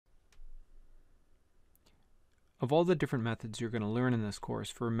of all the different methods you're going to learn in this course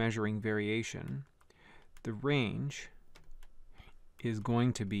for measuring variation, the range is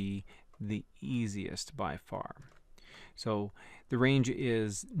going to be the easiest by far. So the range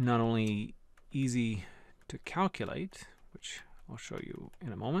is not only easy to calculate, which I'll show you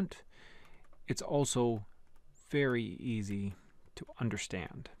in a moment, it's also very easy to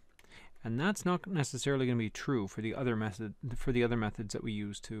understand. And that's not necessarily going to be true for the other methods that we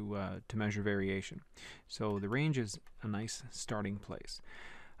use to measure variation. So the range is a nice starting place.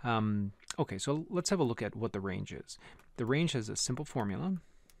 Okay, so let's have a look at what the range is. The range has a simple formula.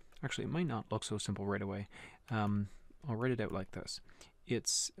 Actually, it might not look so simple right away. I'll write it out like this.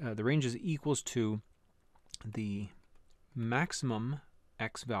 It's the range is equals to the maximum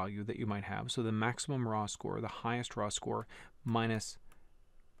x value that you might have, so the maximum raw score, the highest raw score, minus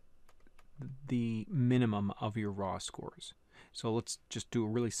the minimum of your raw scores. So let's just do a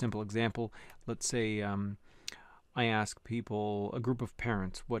really simple example. Let's say I ask people, a group of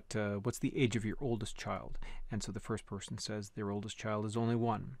parents, what's the age of your oldest child? And so the first person says their oldest child is only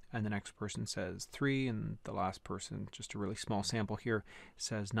 1, and the next person says 3, and the last person, just a really small sample here,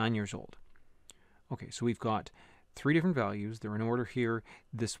 says 9 years old. Okay, so we've got 3 different values. They're in order here.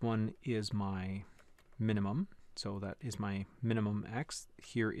 This one is my minimum, so that is my minimum x.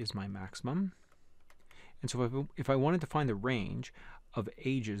 Here is my maximum. And so if I wanted to find the range of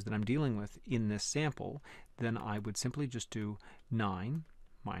ages that I'm dealing with in this sample, then I would simply just do 9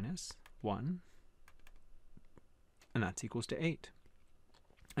 minus 1, and that's equals to 8.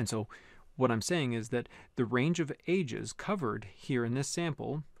 And so what I'm saying is that the range of ages covered here in this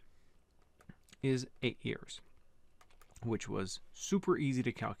sample is 8 years, which was super easy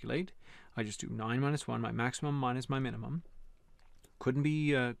to calculate. I just do 9 minus 1, my maximum minus my minimum. Couldn't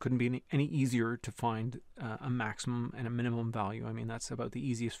be any easier to find a maximum and a minimum value. I mean, that's about the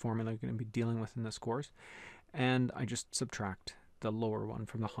easiest formula you're going to be dealing with in this course. And I just subtract the lower one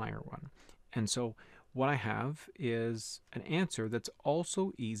from the higher one. And so what I have is an answer that's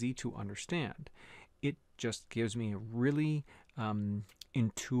also easy to understand. It just gives me a really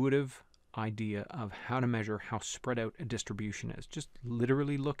intuitive idea of how to measure how spread out a distribution is. Just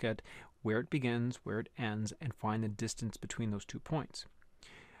literally look at where it begins, where it ends, and find the distance between those 2 points.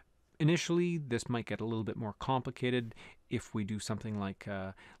 Initially, this might get a little bit more complicated if we do something like,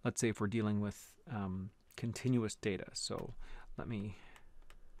 let's say if we're dealing with continuous data. So let me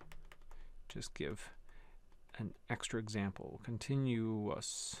just give an extra example.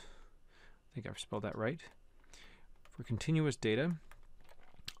 Continuous, I think I've spelled that right. For continuous data,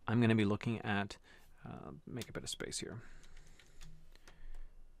 I'm going to be looking at, make a bit of space here,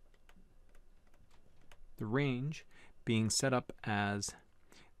 the range being set up as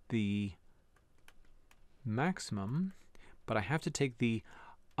the maximum, but I have to take the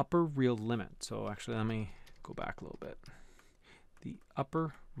upper real limit. So actually, let me go back a little bit. The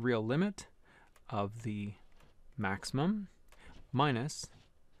upper real limit of the maximum minus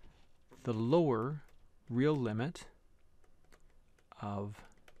the lower real limit of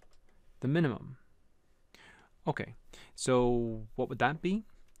the minimum. Okay, so what would that be?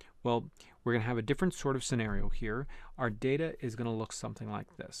 Well, we're going to have a different sort of scenario here. Our data is going to look something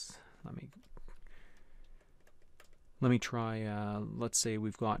like this. Let me try, let's say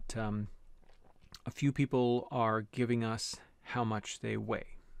we've got a few people are giving us how much they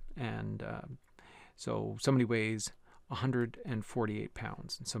weigh. And so somebody weighs 148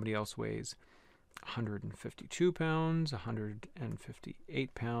 pounds, and somebody else weighs 152 pounds,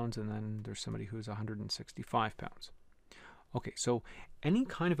 158 pounds, and then there's somebody who's 165 pounds. Okay, so any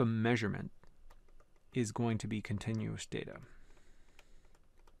kind of a measurement is going to be continuous data.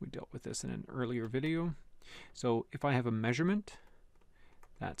 We dealt with this in an earlier video. So if I have a measurement,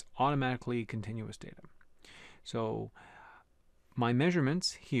 that's automatically continuous data. So my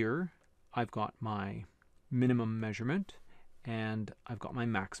measurements here, I've got my minimum measurement and I've got my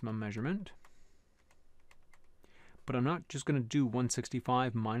maximum measurement. But I'm not just going to do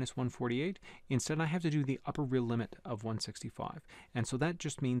 165 minus 148. Instead, I have to do the upper real limit of 165. And so that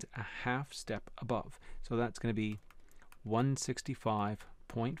just means a half step above. So that's going to be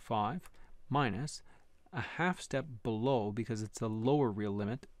 165.5 minus a half step below, because it's the lower real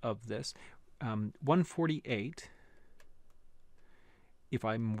limit of this. 148, if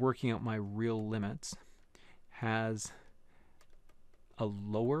I'm working out my real limits, has a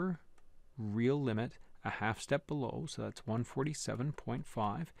lower real limit a half step below, so that's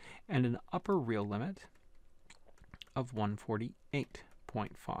 147.5, and an upper real limit of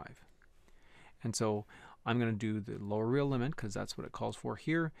 148.5. And so I'm going to do the lower real limit because that's what it calls for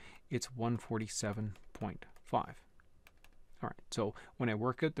here. It's 147.5. All right, so when I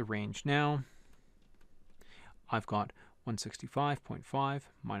work out the range now, I've got 165.5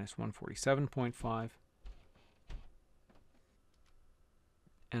 minus 147.5,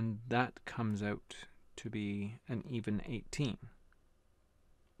 and that comes out to be an even 18.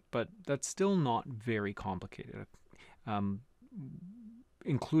 But that's still not very complicated.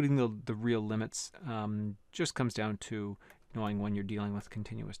 Including the real limits just comes down to knowing when you're dealing with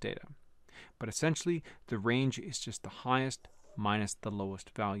continuous data. But essentially, the range is just the highest minus the lowest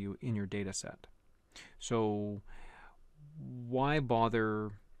value in your data set. So why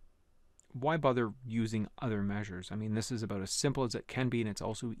bother using other measures? I mean, this is about as simple as it can be, and it's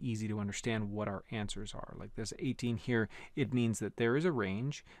also easy to understand what our answers are. Like this 18 here, it means that there is a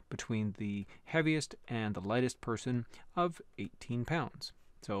range between the heaviest and the lightest person of 18 pounds.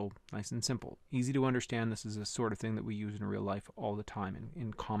 So nice and simple, easy to understand. This is the sort of thing that we use in real life all the time,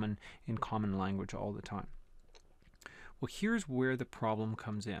 in common language all the time. Well, here's where the problem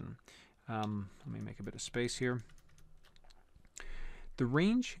comes in. Let me make a bit of space here. The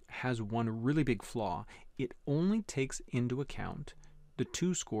range has one really big flaw. It only takes into account the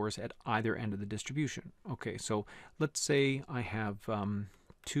two scores at either end of the distribution. Okay, so let's say I have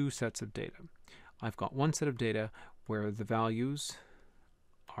two sets of data. I've got one set of data where the values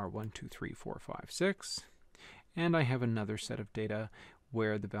are 1, 2, 3, 4, 5, 6, and I have another set of data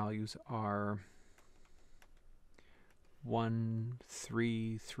where the values are 1,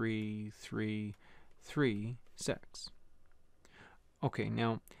 3, 3, 3, 3, 6. Okay,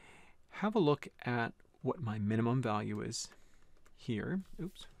 now have a look at what my minimum value is here.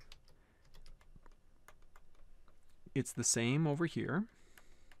 Oops. It's the same over here.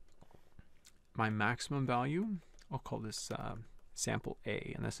 My maximum value, I'll call this sample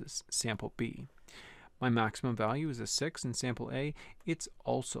A, and this is sample B. My maximum value is a 6 in sample A. It's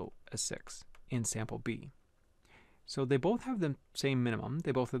also a 6 in sample B. So they both have the same minimum.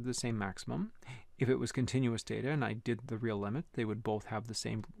 They both have the same maximum. If it was continuous data and I did the real limit, they would both have the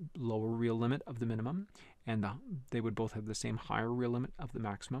same lower real limit of the minimum, and they would both have the same higher real limit of the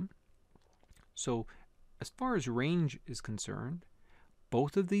maximum. So as far as range is concerned,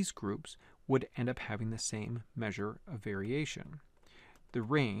 both of these groups would end up having the same measure of variation. The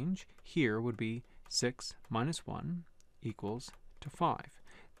range here would be 6 minus 1 equals to 5.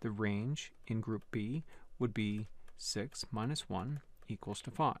 The range in group B would be 6 minus 1 equals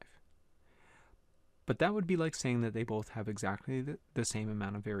to 5. But that would be like saying that they both have exactly the same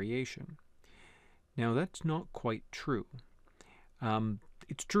amount of variation. Now that's not quite true.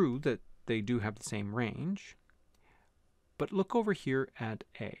 It's true that they do have the same range, but look over here at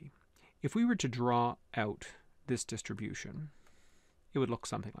A. If we were to draw out this distribution, it would look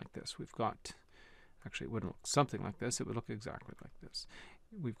something like this. We've got, actually it wouldn't look something like this, it would look exactly like this.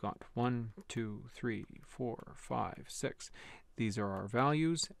 We've got 1, 2, 3, 4, 5, 6. These are our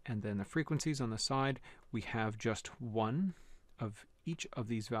values, and then the frequencies on the side, we have just one of each of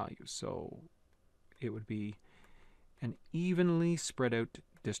these values. So it would be an evenly spread out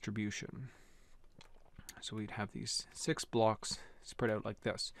distribution. So we'd have these 6 blocks spread out like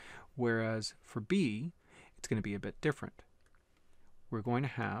this. Whereas for B, it's going to be a bit different. We're going to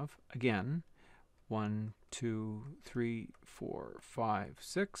have, again, 1, 2, 3, 4, 5,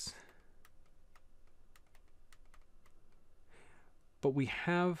 6. But we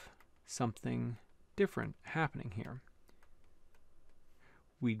have something different happening here.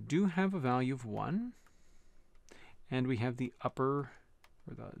 We do have a value of 1, and we have the upper,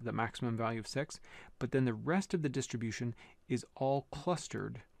 or the maximum value of 6, but then the rest of the distribution is all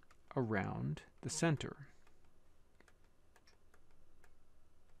clustered around the center.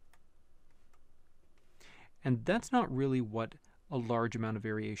 And that's not really what a large amount of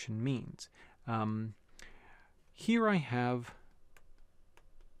variation means. Here I have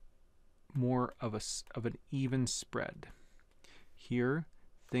more of an even spread. Here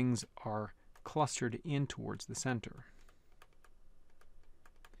things are clustered in towards the center.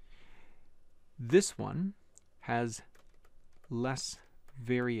 This one has less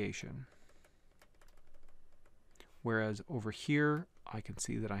variation, whereas over here I can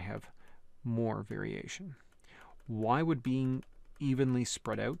see that I have more variation. Why would being evenly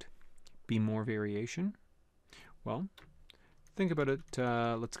spread out be more variation? Well, think about it,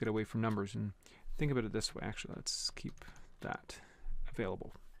 let's get away from numbers and think about it this way. Actually, let's keep that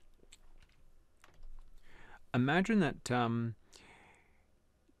available. Imagine that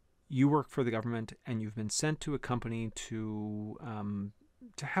you work for the government and you've been sent to a company to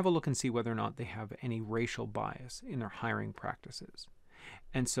have a look and see whether or not they have any racial bias in their hiring practices.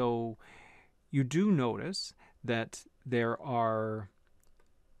 And so you do notice that there are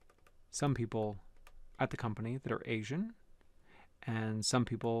some people at the company that are Asian and some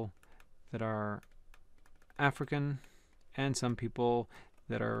people that are African, and some people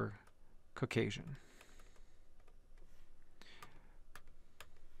that are Caucasian.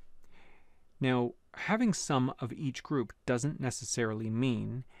 Now, having some of each group doesn't necessarily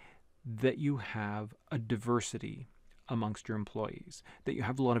mean that you have a diversity amongst your employees, that you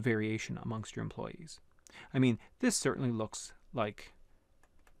have a lot of variation amongst your employees. I mean, this certainly looks like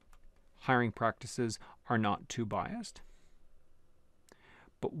hiring practices are not too biased.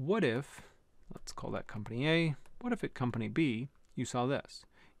 But what if, let's call that company A, what if at company B you saw this?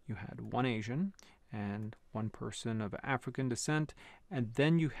 You had one Asian and one person of African descent, and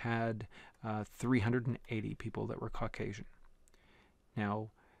then you had 380 people that were Caucasian. Now,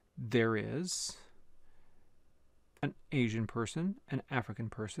 there is an Asian person, an African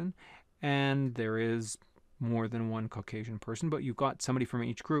person, and there is more than one Caucasian person, but you've got somebody from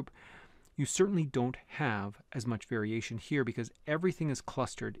each group. You certainly don't have as much variation here because everything is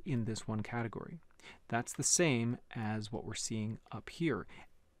clustered in this one category. That's the same as what we're seeing up here.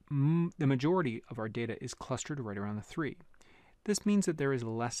 The majority of our data is clustered right around the 3. This means that there is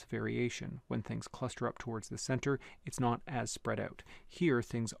less variation. When things cluster up towards the center, it's not as spread out. Here,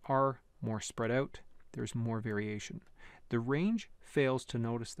 things are more spread out. There's more variation. The range fails to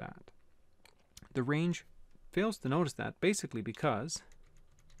notice that. The range fails to notice that basically because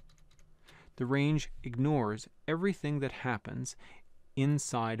the range ignores everything that happens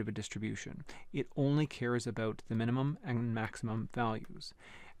inside of a distribution. It only cares about the minimum and maximum values.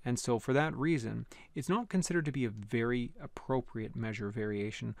 And so for that reason, it's not considered to be a very appropriate measure of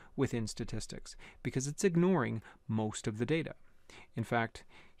variation within statistics because it's ignoring most of the data. In fact,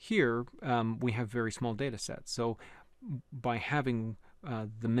 here we have very small data sets. So by having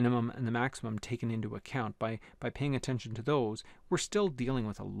the minimum and the maximum taken into account, by paying attention to those, we're still dealing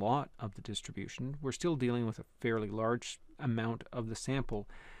with a lot of the distribution. We're still dealing with a fairly large amount of the sample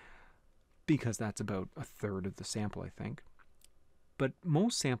because that's about a third of the sample, I think. But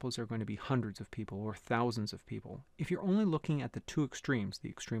most samples are going to be hundreds of people or thousands of people. If you're only looking at the two extremes, the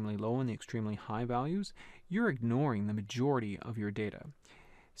extremely low and the extremely high values, you're ignoring the majority of your data.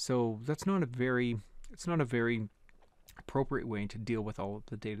 So that's not a very appropriate way to deal with all of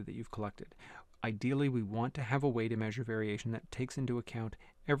the data that you've collected. Ideally, we want to have a way to measure variation that takes into account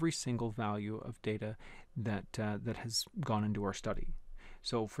every single value of data that has gone into our study.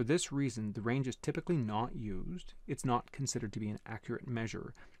 So for this reason, the range is typically not used. It's not considered to be an accurate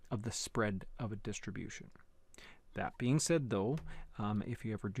measure of the spread of a distribution. That being said, though, if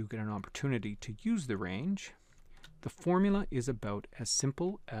you ever do get an opportunity to use the range, the formula is about as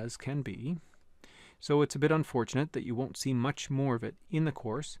simple as can be. So it's a bit unfortunate that you won't see much more of it in the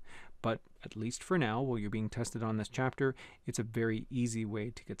course, but at least for now, while you're being tested on this chapter, it's a very easy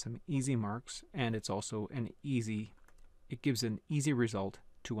way to get some easy marks, and it's also it gives an easy result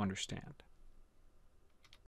to understand.